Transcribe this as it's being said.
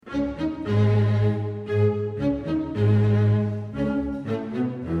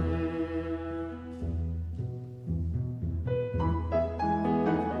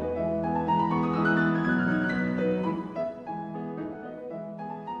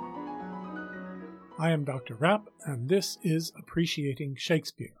I am Dr. Rapp, and this is Appreciating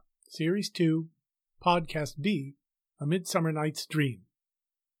Shakespeare, Series 2, Podcast B, A Midsummer Night's Dream.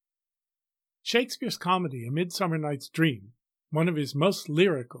 Shakespeare's comedy, A Midsummer Night's Dream, one of his most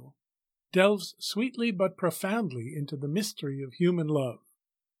lyrical, delves sweetly but profoundly into the mystery of human love.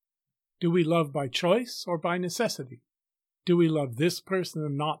 Do we love by choice or by necessity? Do we love this person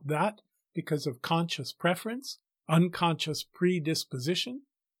and not that because of conscious preference, unconscious predisposition,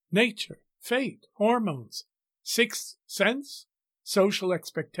 nature, fate, hormones, sixth sense, social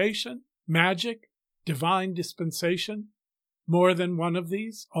expectation, magic, divine dispensation? More than one of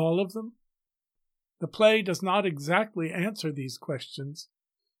these? All of them? The play does not exactly answer these questions,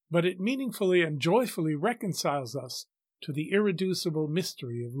 but it meaningfully and joyfully reconciles us to the irreducible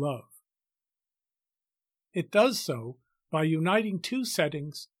mystery of love. It does so by uniting 2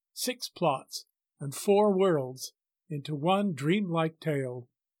 settings, 6 plots, and 4 worlds into one dreamlike tale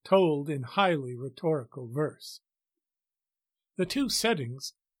told in highly rhetorical verse. The 2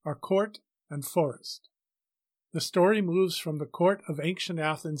 settings are court and forest. The story moves from the court of ancient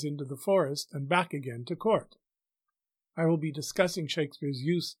Athens into the forest and back again to court. I will be discussing Shakespeare's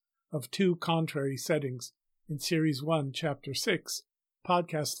use of 2 contrary settings in Series 1, Chapter 6,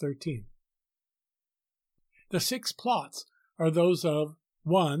 Podcast 13. The 6 plots are those of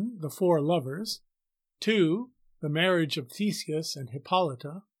 1. The 4 lovers, 2. The marriage of Theseus and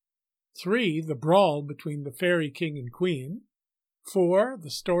Hippolyta, 3. The brawl between the fairy king and queen, 4. The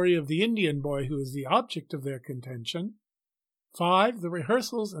story of the Indian boy who is the object of their contention, 5. The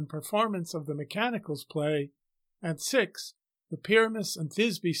rehearsals and performance of the Mechanicals play, and 6. The Pyramus and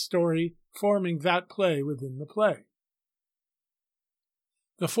Thisbe story forming that play within the play.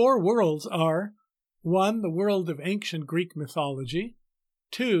 The 4 worlds are 1. The world of ancient Greek mythology,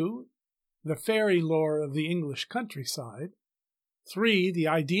 2. The fairy lore of the English countryside, 3. The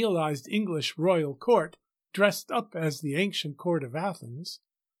idealized English royal court dressed up as the ancient court of Athens,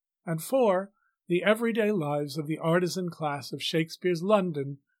 and 4. The everyday lives of the artisan class of Shakespeare's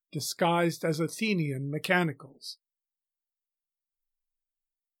London disguised as Athenian mechanicals.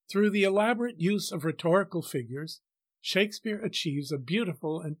 Through the elaborate use of rhetorical figures, Shakespeare achieves a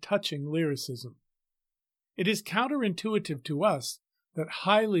beautiful and touching lyricism. It is counterintuitive to us that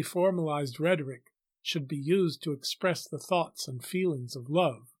highly formalized rhetoric should be used to express the thoughts and feelings of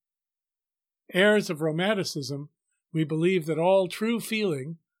love. Heirs of Romanticism, we believe that all true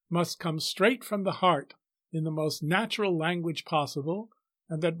feeling must come straight from the heart in the most natural language possible,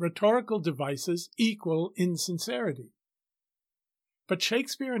 and that rhetorical devices equal insincerity. But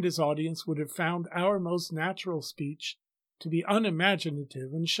Shakespeare and his audience would have found our most natural speech to be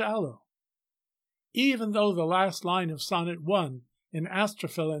unimaginative and shallow. Even though the last line of Sonnet 1 in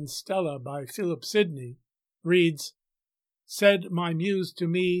Astrophel and Stella by Philip Sidney reads, "Said my muse to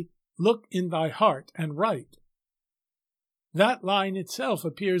me, look in thy heart and write." That line itself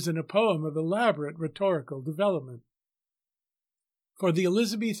appears in a poem of elaborate rhetorical development. For the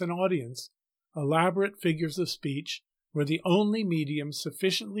Elizabethan audience, elaborate figures of speech were the only medium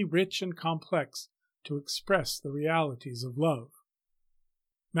sufficiently rich and complex to express the realities of love.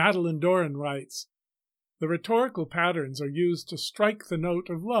 Madeline Doran writes, "The rhetorical patterns are used to strike the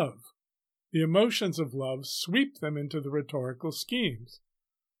note of love. The emotions of love sweep them into the rhetorical schemes.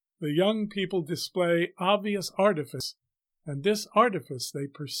 The young people display obvious artifice, and this artifice they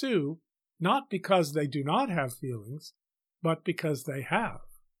pursue not because they do not have feelings, but because they have."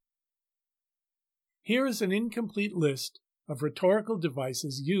 Here is an incomplete list of rhetorical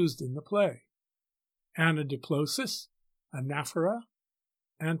devices used in the play: anadiplosis, anaphora,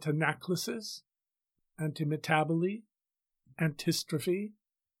 antinaclisis, antimetabole, antistrophe,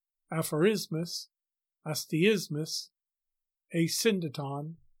 aphorismus, asteismus,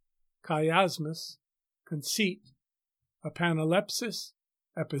 asyndeton, chiasmus, conceit, apanalepsis,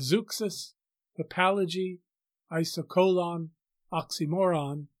 epizeuxis, hippalogy, isocolon,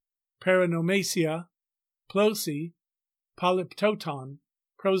 oxymoron, paranomasia, plosi, polyptoton,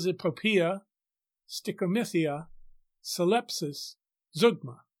 prosopopeia, sticomythia, solepsis,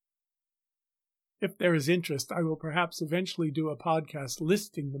 zeugma. If there is interest, I will perhaps eventually do a podcast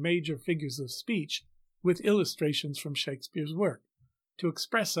listing the major figures of speech with illustrations from Shakespeare's work. To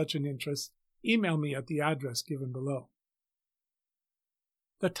express such an interest, email me at the address given below.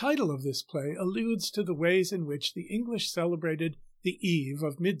 The title of this play alludes to the ways in which the English celebrated the eve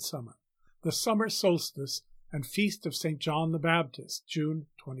of midsummer, the summer solstice and feast of St. John the Baptist, June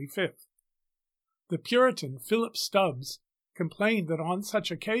 25th. The Puritan Philip Stubbs complained that on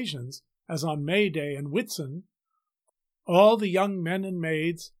such occasions, as on May Day and Whitsun, all the young men and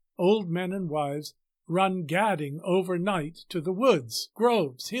maids, old men and wives, run gadding overnight to the woods,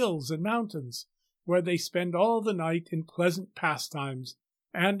 groves, hills, and mountains, where they spend all the night in pleasant pastimes,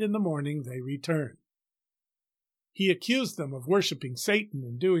 and in the morning they return. He accused them of worshipping Satan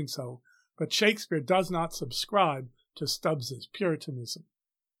in doing so, but Shakespeare does not subscribe to Stubbs's Puritanism.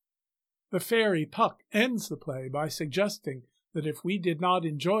 The fairy Puck ends the play by suggesting that if we did not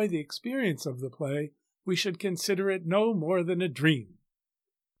enjoy the experience of the play, we should consider it no more than a dream.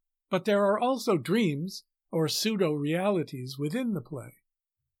 But there are also dreams, or pseudo-realities, within the play.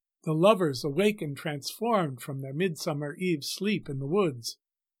 The lovers awaken transformed from their Midsummer Eve sleep in the woods.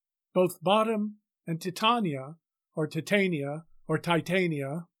 Both Bottom and Titania,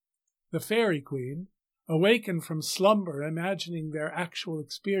 the fairy queen, awaken from slumber imagining their actual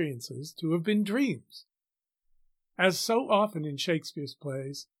experiences to have been dreams. As so often in Shakespeare's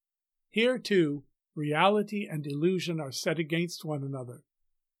plays, here too reality and illusion are set against one another.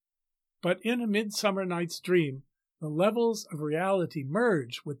 But in A Midsummer Night's Dream, the levels of reality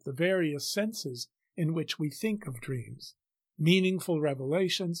merge with the various senses in which we think of dreams: meaningful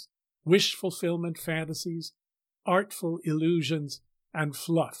revelations, wish-fulfillment fantasies, artful illusions, and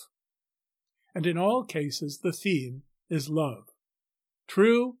fluff. And in all cases, the theme is love.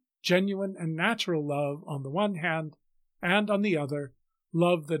 True, genuine, and natural love on the one hand, and on the other,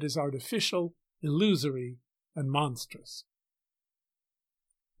 love that is artificial, illusory, and monstrous.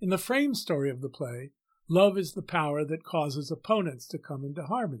 In the frame story of the play, love is the power that causes opponents to come into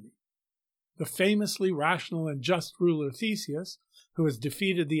harmony. The famously rational and just ruler Theseus, who has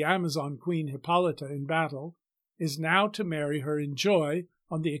defeated the Amazon queen Hippolyta in battle, is now to marry her in joy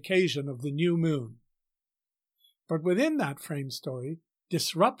on the occasion of the new moon. But within that frame story,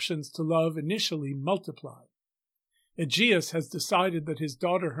 disruptions to love initially multiply. Aegeus has decided that his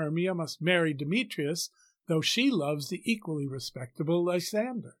daughter Hermia must marry Demetrius, though she loves the equally respectable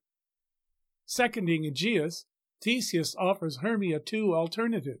Lysander. Seconding Aegeus, Theseus offers Hermia two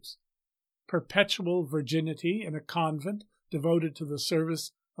alternatives: perpetual virginity in a convent devoted to the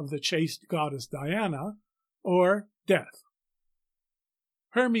service of the chaste goddess Diana, or death.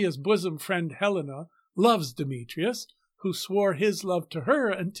 Hermia's bosom friend Helena loves Demetrius, who swore his love to her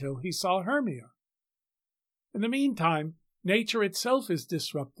until he saw Hermia. In the meantime, nature itself is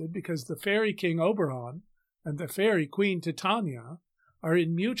disrupted because the fairy king Oberon and the fairy queen Titania are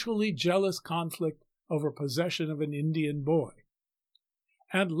in mutually jealous conflict over possession of an Indian boy.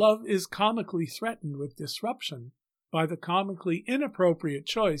 And love is comically threatened with disruption by the comically inappropriate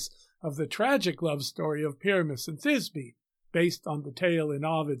choice of the tragic love story of Pyramus and Thisbe, based on the tale in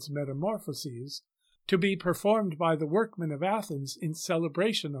Ovid's Metamorphoses, to be performed by the workmen of Athens in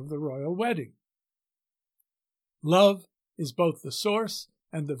celebration of the royal wedding. Love is both the source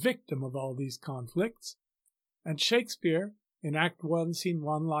and the victim of all these conflicts, and Shakespeare, in Act 1, Scene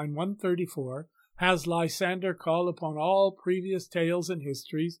 1, line 134, has Lysander call upon all previous tales and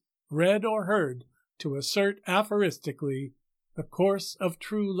histories, read or heard, to assert aphoristically, "The course of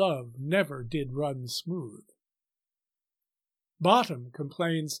true love never did run smooth." Bottom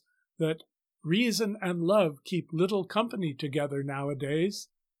complains that reason and love keep little company together nowadays.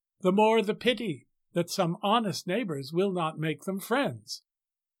 The more the pity that some honest neighbors will not make them friends.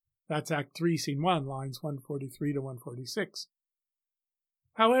 That's Act 3, Scene 1, lines 143 to 146.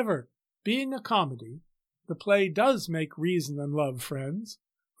 However, being a comedy, the play does make reason and love friends,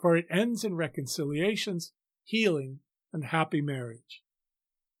 for it ends in reconciliations, healing, and happy marriage.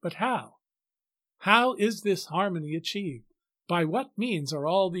 But how? How is this harmony achieved? By what means are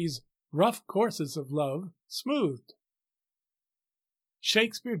all these rough courses of love smoothed?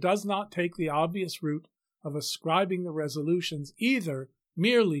 Shakespeare does not take the obvious route of ascribing the resolutions either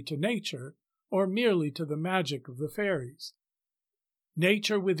merely to nature or merely to the magic of the fairies.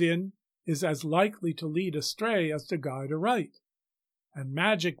 Nature within is as likely to lead astray as to guide aright, and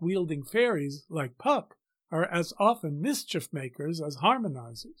magic-wielding fairies, like Puck, are as often mischief-makers as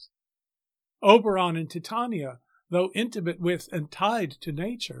harmonizers. Oberon and Titania, though intimate with and tied to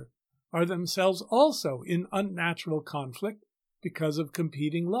nature, are themselves also in unnatural conflict because of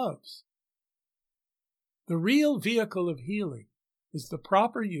competing loves. The real vehicle of healing is the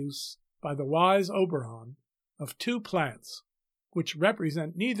proper use by the wise Oberon of two plants, which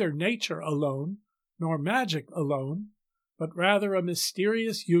represent neither nature alone nor magic alone, but rather a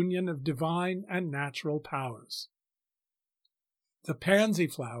mysterious union of divine and natural powers. The pansy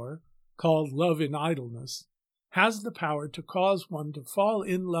flower, called love in idleness, has the power to cause one to fall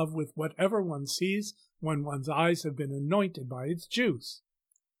in love with whatever one sees when one's eyes have been anointed by its juice.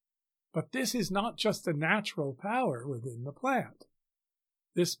 But this is not just a natural power within the plant.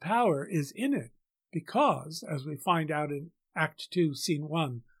 This power is in it because, as we find out in Act 2, Scene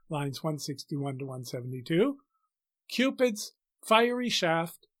 1, lines 161 to 172, Cupid's fiery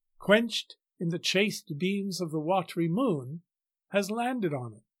shaft, quenched in the chaste beams of the watery moon, has landed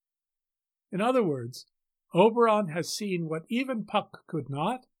on it. In other words, Oberon has seen what even Puck could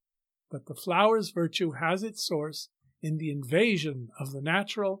not, that the flower's virtue has its source in the invasion of the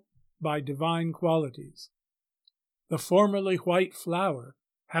natural by divine qualities. The formerly white flower,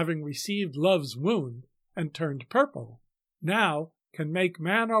 having received love's wound and turned purple, now can make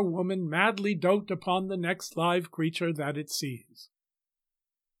man or woman madly dote upon the next live creature that it sees.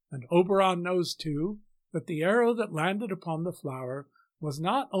 And Oberon knows, too, that the arrow that landed upon the flower was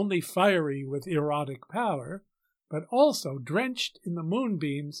not only fiery with erotic power, but also drenched in the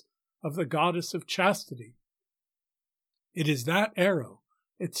moonbeams of the goddess of chastity. It is that arrow,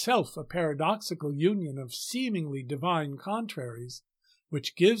 itself a paradoxical union of seemingly divine contraries,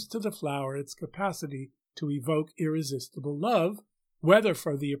 which gives to the flower its capacity to evoke irresistible love, whether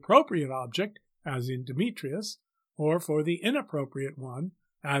for the appropriate object, as in Demetrius, or for the inappropriate one,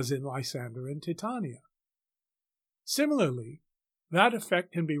 as in Lysander and Titania. Similarly, that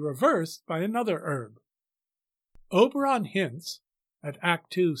effect can be reversed by another herb. Oberon hints, at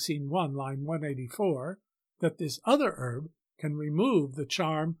Act 2, Scene 1, line 184, that this other herb can remove the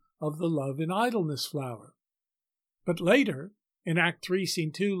charm of the love in idleness flower. But later, in Act 3,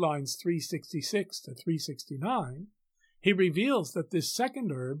 Scene 2, lines 366 to 369, he reveals that this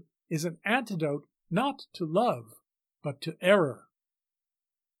second herb is an antidote not to love, but to error.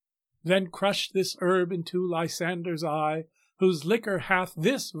 Then crush this herb into Lysander's eye, whose liquor hath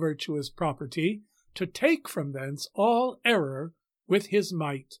this virtuous property, to take from thence all error with his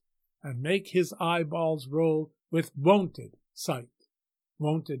might, and make his eyeballs roll with wonted sight.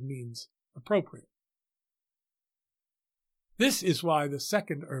 Wonted means appropriate. This is why the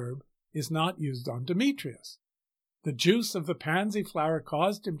second herb is not used on Demetrius. The juice of the pansy flower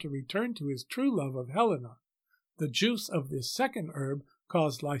caused him to return to his true love of Helena. The juice of this second herb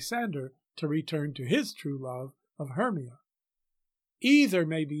caused Lysander to return to his true love of Hermia. Either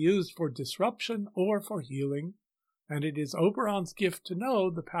may be used for disruption or for healing, and it is Oberon's gift to know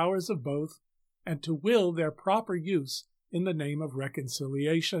the powers of both and to will their proper use in the name of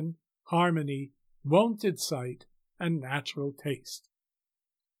reconciliation, harmony, wonted sight, and natural taste.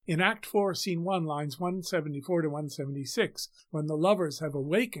 In Act 4, Scene 1, lines 174 to 176, when the lovers have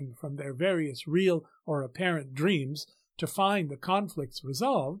awakened from their various real or apparent dreams to find the conflicts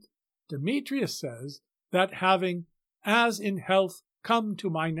resolved, Demetrius says that having, as in health, come to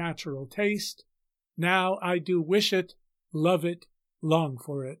my natural taste, now I do wish it, love it, long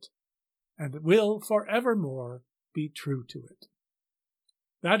for it, and will for evermore be true to it.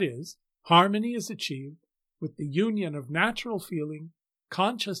 That is, harmony is achieved with the union of natural feeling,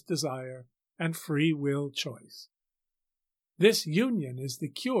 conscious desire, and free will choice. This union is the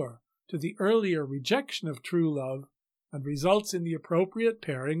cure to the earlier rejection of true love and results in the appropriate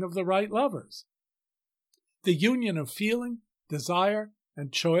pairing of the right lovers. The union of feeling, desire,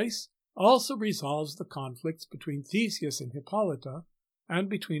 and choice also resolves the conflicts between Theseus and Hippolyta and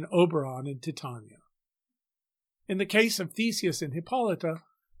between Oberon and Titania. In the case of Theseus and Hippolyta,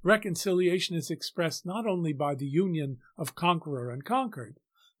 reconciliation is expressed not only by the union of conqueror and conquered,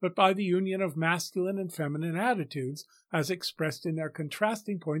 but by the union of masculine and feminine attitudes as expressed in their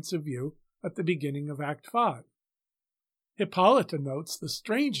contrasting points of view at the beginning of Act 5. Hippolyta notes the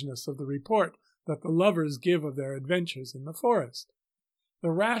strangeness of the report that the lovers give of their adventures in the forest.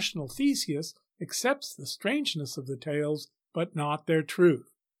 The rational Theseus accepts the strangeness of the tales, but not their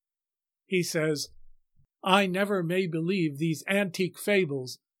truth. He says, I never may believe these antique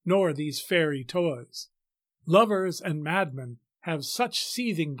fables, nor these fairy toys. Lovers and madmen have such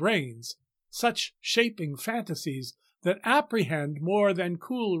seething brains, such shaping fantasies, that apprehend more than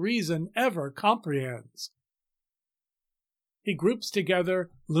cool reason ever comprehends. He groups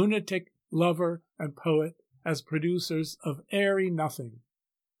together lunatic, lover, and poet as producers of airy nothing.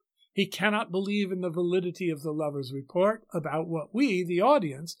 He cannot believe in the validity of the lover's report about what we, the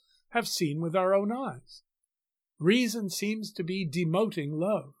audience, have seen with our own eyes. Reason seems to be demoting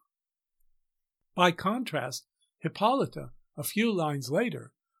love. By contrast, Hippolyta, a few lines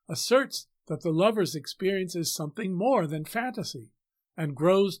later, asserts that the lover's experience is something more than fantasy, and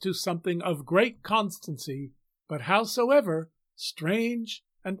grows to something of great constancy, but howsoever strange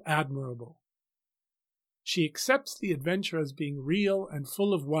and admirable. She accepts the adventure as being real and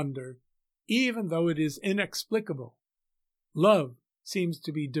full of wonder, even though it is inexplicable. Love seems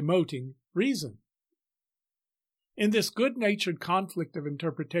to be demoting reason. In this good-natured conflict of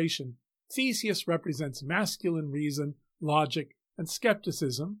interpretation, Theseus represents masculine reason, logic, and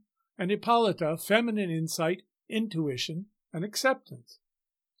skepticism, and Hippolyta feminine insight, intuition, and acceptance.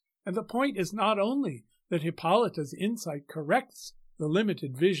 And the point is not only that Hippolyta's insight corrects the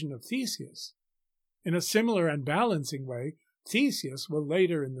limited vision of Theseus. In a similar and balancing way, Theseus will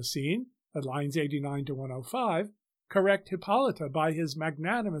later in the scene, at lines 89 to 105, correct Hippolyta by his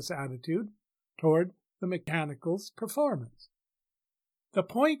magnanimous attitude toward the mechanical's performance. The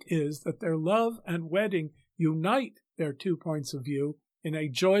point is that their love and wedding unite their 2 points of view in a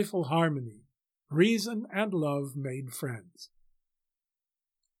joyful harmony, reason and love made friends.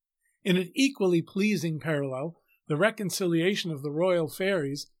 In an equally pleasing parallel, the reconciliation of the royal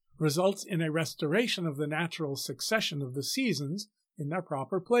fairies results in a restoration of the natural succession of the seasons in their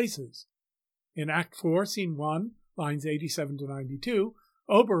proper places. In Act 4, Scene 1, lines 87 to 92,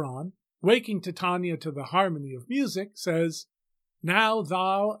 Oberon, waking Titania to the harmony of music, says, "Now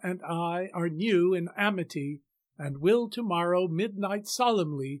thou and I are new in amity, and will tomorrow midnight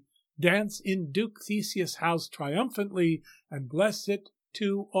solemnly dance in Duke Theseus' house triumphantly, and bless it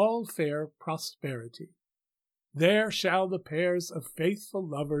to all fair prosperity. There shall the pairs of faithful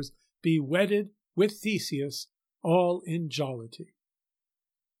lovers be wedded with Theseus, all in jollity."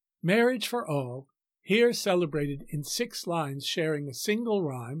 Marriage for all, here celebrated in 6 lines sharing a single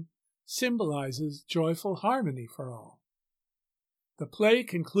rhyme, symbolizes joyful harmony for all. The play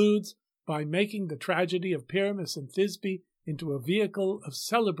concludes by making the tragedy of Pyramus and Thisbe into a vehicle of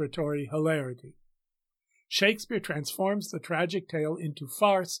celebratory hilarity. Shakespeare transforms the tragic tale into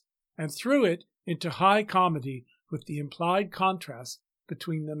farce, and through it into high comedy, with the implied contrast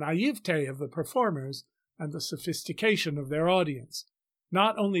between the naivete of the performers and the sophistication of their audience,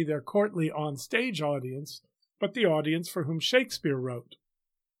 not only their courtly on-stage audience, but the audience for whom Shakespeare wrote.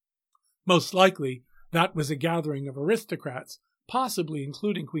 Most likely, that was a gathering of aristocrats, possibly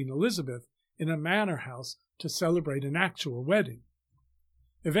including Queen Elizabeth, in a manor house to celebrate an actual wedding.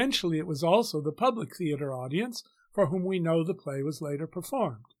 Eventually, it was also the public theater audience for whom we know the play was later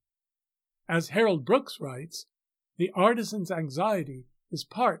performed. As Harold Brooks writes, the artisan's anxiety is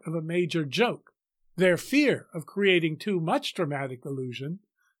part of a major joke, their fear of creating too much dramatic illusion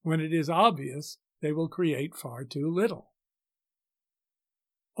when it is obvious they will create far too little.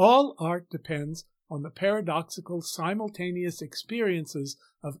 All art depends on the paradoxical simultaneous experiences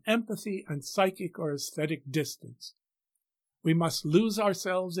of empathy and psychic or aesthetic distance. We must lose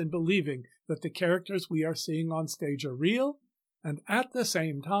ourselves in believing that the characters we are seeing on stage are real, and at the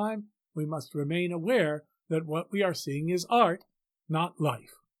same time, we must remain aware that what we are seeing is art, not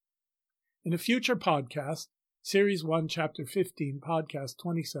life. In a future podcast, Series 1, Chapter 15, Podcast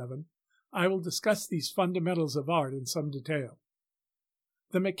 27, I will discuss these fundamentals of art in some detail.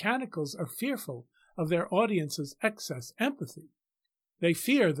 The mechanicals are fearful of their audience's excess empathy. They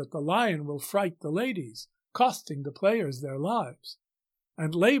fear that the lion will fright the ladies, costing the players their lives,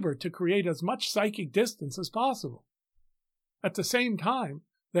 and labor to create as much psychic distance as possible. At the same time,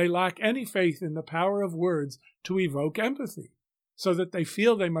 they lack any faith in the power of words to evoke empathy, so that they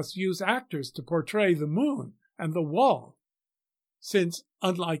feel they must use actors to portray the moon and the wall, since,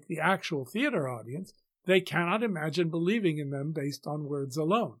 unlike the actual theater audience, they cannot imagine believing in them based on words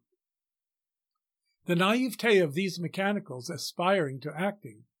alone. The naivete of these mechanicals aspiring to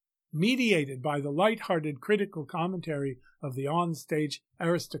acting, mediated by the light-hearted critical commentary of the on-stage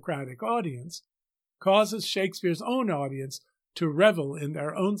aristocratic audience, causes Shakespeare's own audience to revel in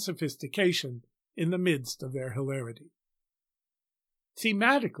their own sophistication in the midst of their hilarity.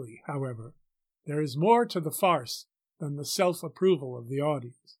 Thematically, however, there is more to the farce than the self-approval of the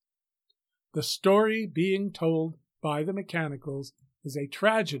audience. The story being told by the mechanicals is a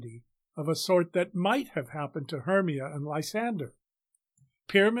tragedy of a sort that might have happened to Hermia and Lysander.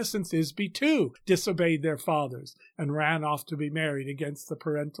 Pyramus and Thisbe, too, disobeyed their fathers and ran off to be married against the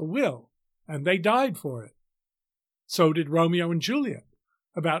parental will, and they died for it. So did Romeo and Juliet,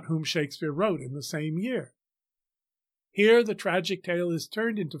 about whom Shakespeare wrote in the same year. Here the tragic tale is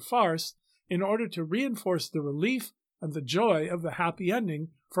turned into farce in order to reinforce the relief and the joy of the happy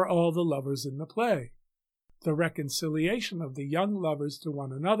ending for all the lovers in the play, the reconciliation of the young lovers to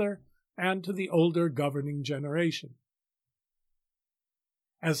one another and to the older governing generation.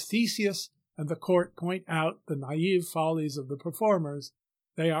 As Theseus and the court point out the naive follies of the performers,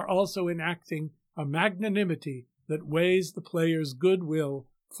 they are also enacting a magnanimity that weighs the players' goodwill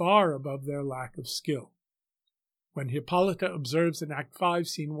far above their lack of skill. When Hippolyta observes in Act 5,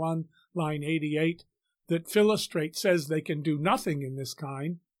 Scene 1, line 88, that Philostrate says they can do nothing in this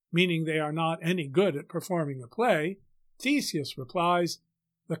kind, meaning they are not any good at performing a play, Theseus replies,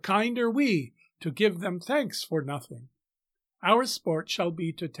 "The kind are we, to give them thanks for nothing. Our sport shall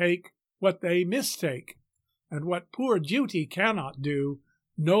be to take what they mistake, and what poor duty cannot do,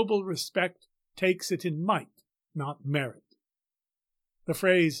 noble respect takes it in might, not merit." The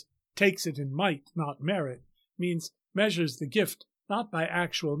phrase, "takes it in might, not merit," means measures the gift not by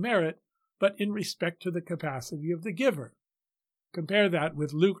actual merit, but in respect to the capacity of the giver. Compare that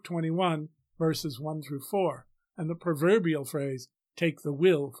with Luke 21, verses 1 through 4, and the proverbial phrase, take the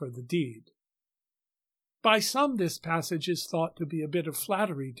will for the deed. By some, this passage is thought to be a bit of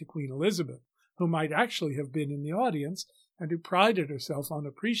flattery to Queen Elizabeth, who might actually have been in the audience and who prided herself on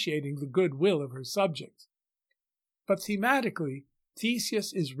appreciating the good will of her subjects. But thematically,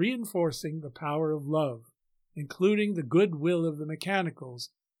 Theseus is reinforcing the power of love, including the good will of the mechanicals,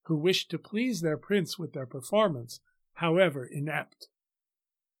 who wished to please their prince with their performance, however inept.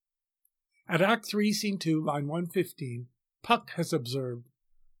 At Act 3, Scene 2, line 115, Puck has observed,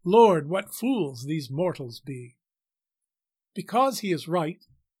 "Lord, what fools these mortals be!" Because he is right,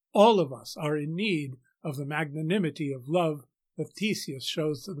 all of us are in need of the magnanimity of love that Theseus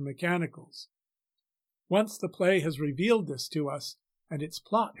shows to the mechanicals. Once the play has revealed this to us, and its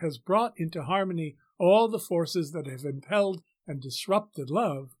plot has brought into harmony all the forces that have impelled and disrupted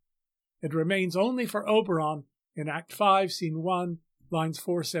love, it remains only for Oberon in Act 5, Scene 1, lines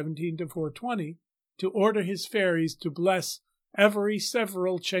 417 to 420, to order his fairies to bless every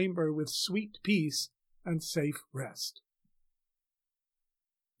several chamber with sweet peace and safe rest.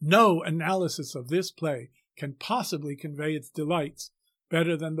 No analysis of this play can possibly convey its delights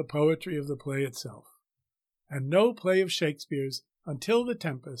better than the poetry of the play itself, and no play of Shakespeare's until The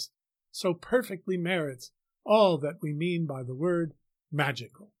Tempest so perfectly merits all that we mean by the word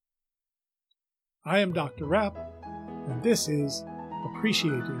magical. I am Dr. Rapp, and this is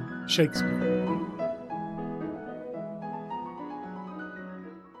Appreciating Shakespeare.